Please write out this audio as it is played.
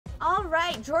All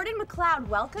right, Jordan McCloud,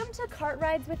 welcome to Kart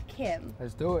Rides with Kim.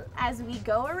 Let's do it. As we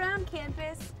go around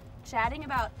campus, chatting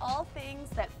about all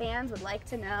things that fans would like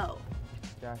to know.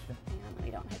 Gotcha. Hang on, we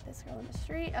don't hit this girl in the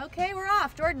street. Okay, we're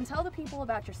off. Jordan, tell the people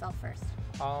about yourself first.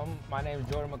 My name is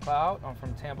Jordan McCloud. I'm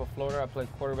from Tampa, Florida. I play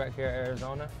quarterback here at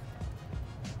Arizona.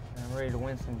 And I'm ready to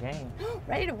win some games.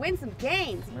 Ready to win some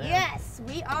games. Man. Yes,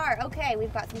 we are. Okay,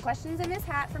 we've got some questions in this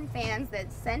hat from fans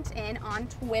that sent in on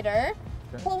Twitter.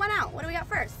 Okay. Pull one out. What do we got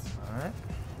first? All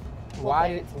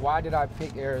right. Why did I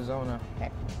pick Arizona? Okay.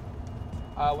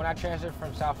 When I transferred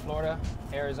from South Florida,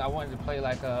 Arizona, I wanted to play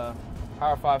like a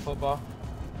Power 5 football.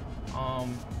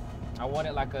 I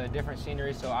wanted like a different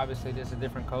scenery, so obviously this is a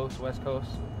different coast, West Coast.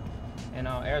 And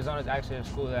Arizona is actually a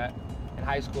school that in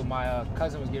high school my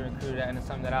cousin was getting recruited at, and it's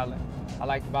something that I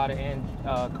liked about it. And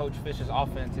Coach Fisher's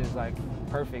offense is like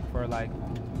perfect for like,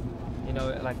 you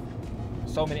know, like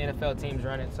so many NFL teams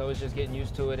run it, so it's just getting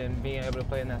used to it and being able to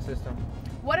play in that system.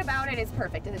 What about it is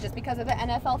perfect? Is it just because of the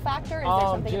NFL factor? Is there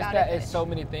something just about that it? It's so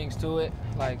many things to it.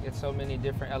 Like it's so many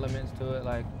different elements to it.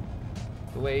 Like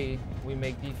the way we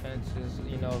make defense is,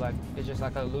 you know, like it's just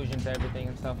like an allusion to everything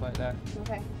and stuff like that.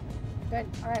 Okay, good.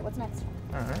 All right, what's next?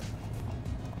 All right.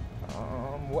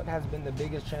 What has been the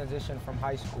biggest transition from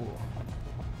high school?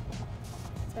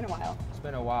 It's been a while. It's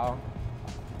been a while,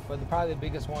 but probably the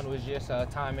biggest one was just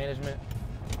time management.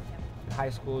 In high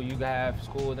school, you have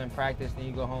school, then practice, then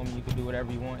you go home, you can do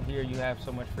whatever you want. Here, you have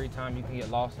so much free time, you can get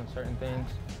lost in certain things.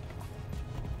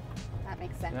 That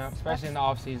makes sense. Yeah, especially in the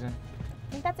off season.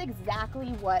 I think that's exactly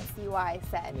what CY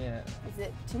said. Yeah. Is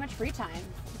it too much free time,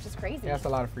 which is crazy. Yeah, that's a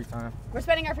lot of free time. We're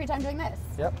spending our free time doing this.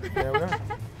 Yep, there we are.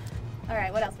 All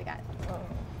right, what else we got?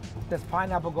 Does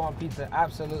pineapple go on pizza?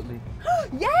 Absolutely.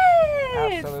 Yes!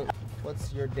 Absolutely.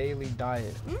 What's your daily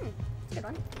diet? That's a good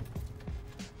one.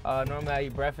 Normally I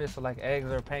eat breakfast, so like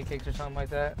eggs or pancakes or something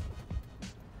like that.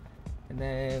 And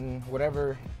then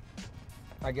whatever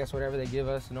they give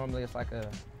us, normally it's like a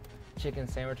chicken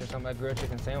sandwich or something, like grilled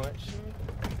chicken sandwich.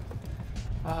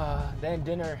 Then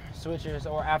dinner switches,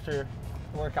 or after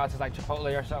workouts, it's like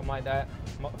Chipotle or something like that.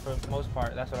 For the most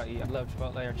part, that's what I eat. I love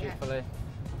Chipotle or Chick-fil-A. Yeah.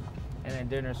 And then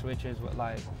dinner switches with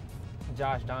like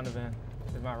Josh Donovan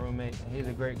is my roommate. He's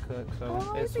a great cook,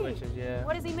 so it switches, yeah.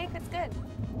 What does he make that's good?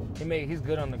 He's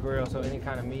good on the grill, so any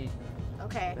kind of meat.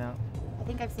 Okay. Yeah. I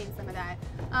think I've seen some of that.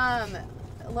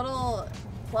 A little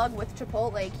plug with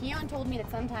Chipotle. Keon told me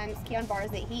that sometimes, Keon bars,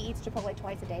 that he eats Chipotle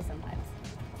twice a day sometimes.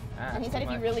 And he said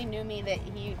if you really knew me, that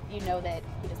you know that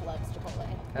he just loves Chipotle.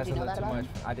 That's Did you know that too about much.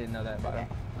 him? I didn't know that about him.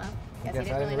 Well, I guess I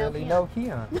didn't really know know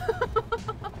Keon.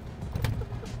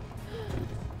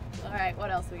 All right,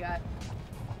 what else we got?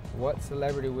 What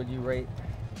celebrity would you rate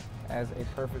as a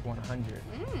perfect 100?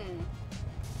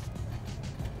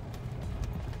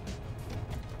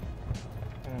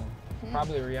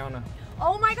 Probably Rihanna.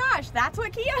 Oh my gosh, that's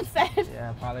what Keon said.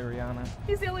 Yeah, probably Rihanna.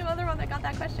 He's the only other one that got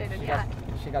that question, and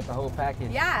she got the whole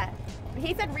package. Yeah,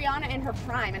 he said Rihanna in her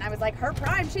prime, and I was like, her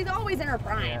prime? She's always in her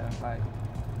prime. Yeah, like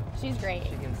she's great.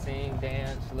 She can sing,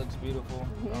 dance, looks beautiful.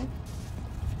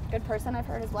 Good person, I've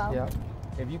heard as well. Yeah.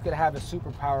 If you could have a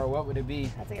superpower, what would it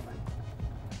be? That's a good one.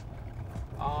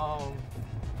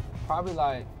 Probably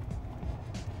like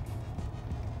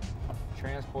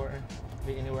transporting,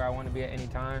 be anywhere I want to be at any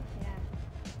time. Yeah.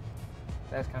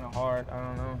 That's kind of hard. I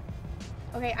don't know.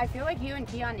 Okay, I feel like you and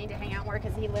Keon need to hang out more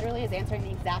because he literally is answering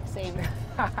the exact same.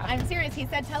 I'm serious. He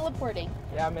said teleporting.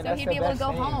 Yeah, I mean, so that's he'd the be able to best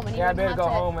go thing. home, and he I wouldn't better have go to,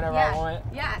 home whenever I want.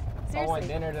 Yeah, seriously. If I want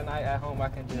dinner tonight at home, I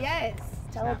can just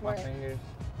snap my fingers.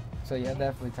 So yeah,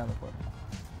 definitely teleport.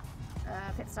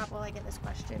 Pit stop while I get this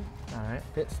question. All right,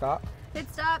 pit stop. Pit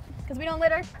stop, because we don't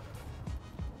litter.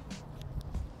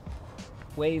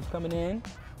 Waves coming in.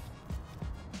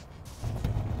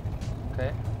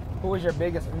 Okay. Who was your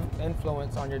biggest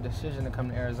influence on your decision to come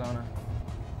to Arizona?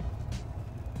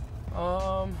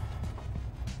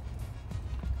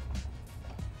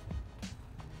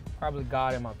 Probably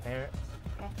God and my parents.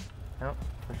 Okay. Yep,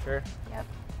 for sure. Yep.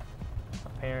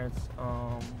 My parents.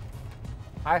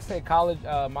 I say college.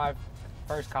 My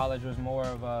first college was more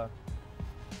of a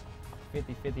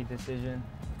 50-50 decision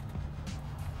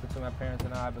between my parents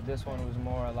and I, but this one was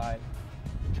more like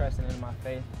trusting in my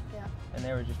faith. Yeah. And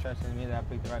they were just trusting in me that I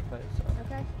picked the right place. So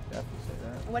okay. Definitely say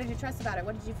that. What did you trust about it?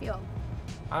 What did you feel?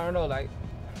 I don't know, like,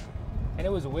 and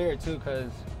it was weird too,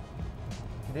 cause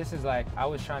this is like I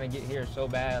was trying to get here so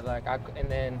bad, like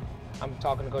and then I'm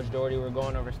talking to Coach Doherty, we're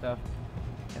going over stuff,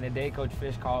 and the day Coach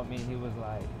Fish called me, he was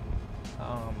like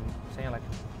saying like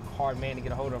hard man to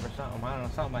get a hold of or something. I don't know,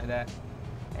 something like that.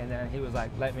 And then he was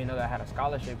like, let me know that I had a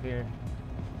scholarship here.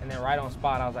 And then right on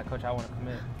spot, I was like, Coach, I want to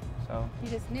commit. So you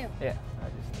just knew. Yeah, I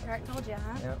just. Kart told you,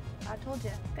 huh? Yep. I told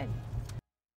you. Good.